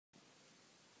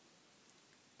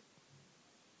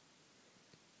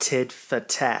Tit for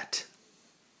tat.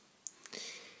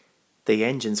 The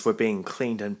engines were being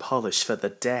cleaned and polished for the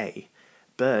day.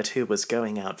 Bert, who was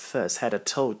going out first, had a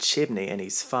tall chimney in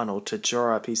his funnel to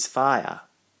draw up his fire.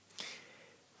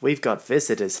 "We've got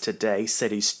visitors today,"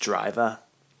 said his driver.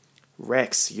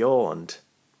 Rex yawned.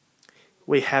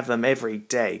 "We have them every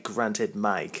day," grunted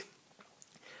Mike.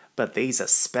 "But these are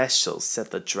specials,"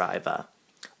 said the driver.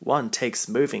 "One takes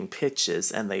moving pictures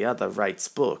and the other writes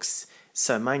books,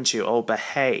 so mind you all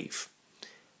behave."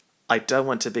 "I don't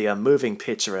want to be a moving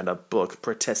picture in a book,"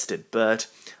 protested Bert.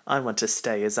 "I want to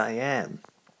stay as I am."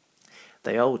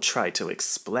 They all tried to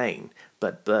explain,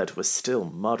 but Bert was still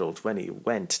muddled when he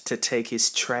went to take his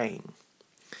train.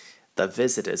 The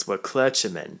visitors were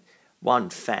clergymen, one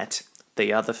fat,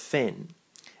 the other thin.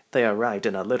 They arrived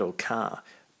in a little car.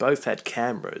 Both had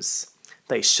cameras.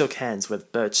 They shook hands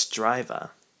with Bert's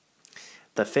driver.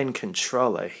 "The thin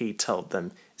controller," he told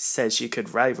them, "says you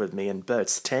could ride with me in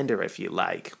Bert's tender if you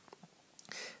like."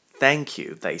 "Thank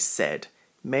you," they said.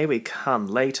 "May we come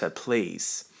later,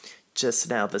 please? Just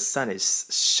now the sun is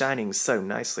shining so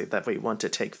nicely that we want to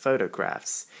take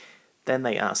photographs." Then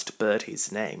they asked Bert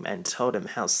his name and told him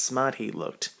how smart he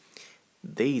looked.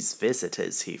 These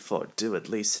visitors, he thought, do at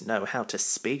least know how to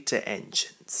speak to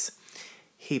engines.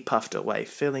 He puffed away,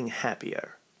 feeling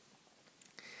happier.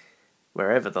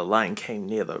 Wherever the line came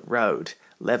near the road,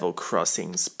 level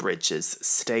crossings, bridges,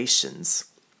 stations,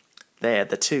 there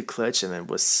the two clergymen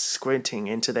were squinting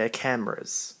into their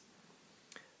cameras.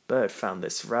 Bert found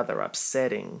this rather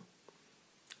upsetting.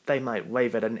 "They might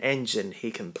wave at an engine,"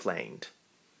 he complained.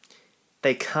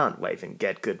 "They can't wave and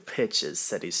get good pictures,"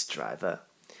 said his driver.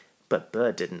 But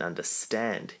Bert didn't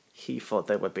understand. He thought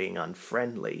they were being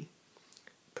unfriendly.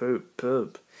 Poop,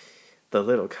 poop. The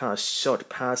little car shot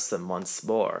past them once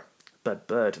more, but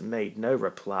Bert made no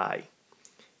reply.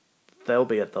 "They'll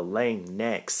be at the lane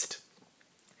next."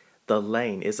 The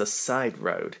lane is a side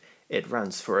road. It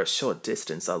runs for a short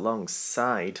distance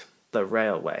alongside the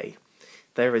railway.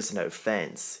 There is no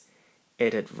fence.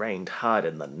 It had rained hard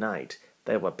in the night.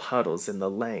 There were puddles in the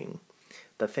lane.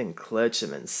 The thin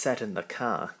clergyman sat in the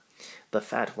car. The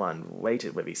fat one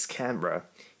waited with his camera.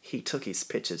 He took his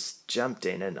pictures, jumped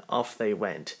in, and off they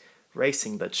went,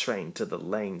 racing the train to the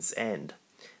lane's end.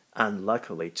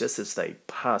 Unluckily, just as they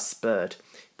passed Bert,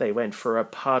 they went for a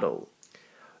puddle.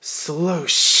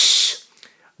 Sloosh!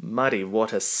 Muddy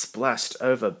water splashed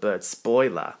over Bert's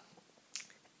boiler.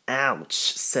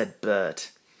 "Ouch," said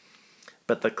Bert.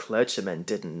 But the clergymen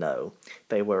didn't know.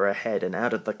 They were ahead and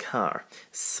out of the car,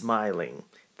 smiling.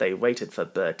 They waited for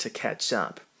Bert to catch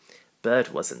up.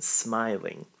 Bert wasn't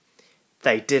smiling.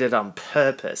 "They did it on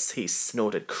purpose," he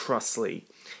snorted crossly.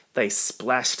 "They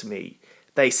splashed me.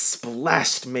 They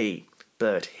splashed me,"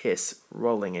 Bert hissed,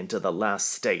 rolling into the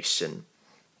last station.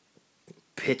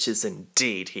 "Pictures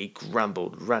indeed," he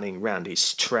grumbled, running round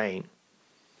his train.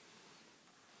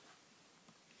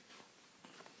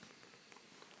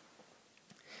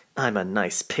 "I'm a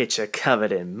nice picture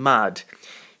covered in mud,"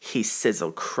 he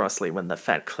sizzled crossly when the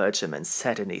fat clergyman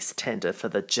sat in his tender for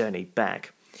the journey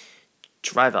back.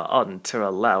 "Driver oughtn't to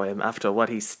allow him after what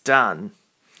he's done."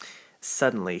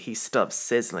 Suddenly he stopped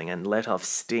sizzling and let off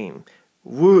steam.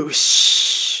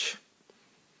 Whoosh!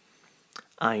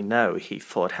 "I know," he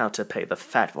thought, "how to pay the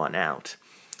fat one out.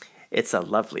 It's a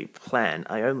lovely plan.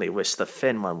 I only wish the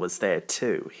thin one was there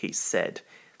too," he said.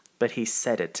 But he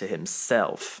said it to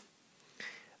himself.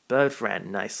 Bert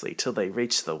ran nicely till they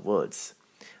reached the woods.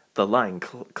 The line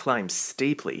climbs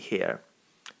steeply here.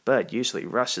 Bert usually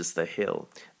rushes the hill.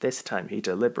 This time he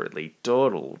deliberately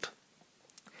dawdled.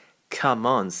 "Come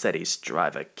on," said his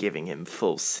driver, giving him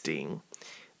full steam.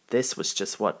 This was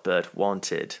just what Bert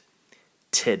wanted.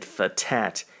 "Tit for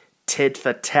tat, tit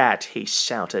for tat," he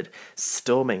shouted,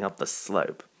 storming up the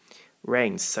slope.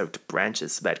 Rain-soaked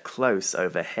branches met close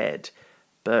overhead.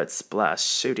 Bert's blast,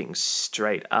 shooting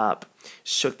straight up,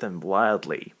 shook them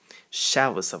wildly.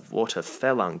 Showers of water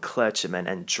fell on clergyman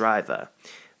and driver.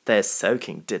 Their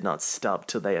soaking did not stop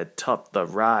till they had topped the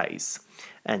rise,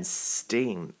 and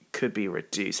steam could be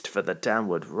reduced for the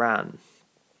downward run.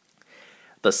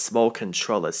 The small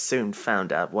controller soon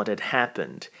found out what had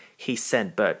happened. He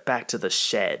sent Bert back to the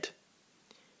shed.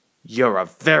 "You're a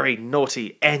very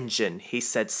naughty engine," he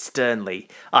said sternly.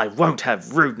 "I won't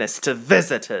have rudeness to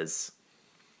visitors."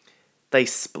 "They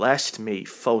splashed me,"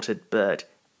 faltered Bert.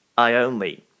 "I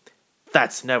only—"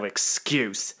 "That's no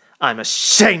excuse. I'm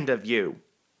ashamed of you."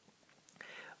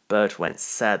 Bert went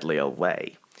sadly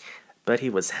away, but he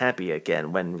was happy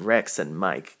again when Rex and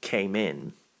Mike came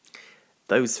in.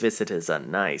 "Those visitors are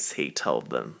nice," he told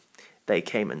them. "They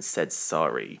came and said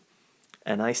sorry.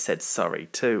 And I said sorry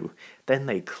too. Then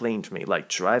they cleaned me like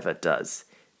Driver does.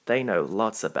 They know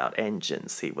lots about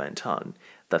engines, he went on.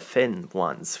 The Finn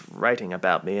one's writing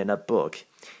about me in a book.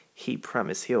 He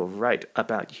promised he'll write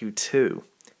about you too.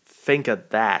 Think of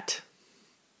that.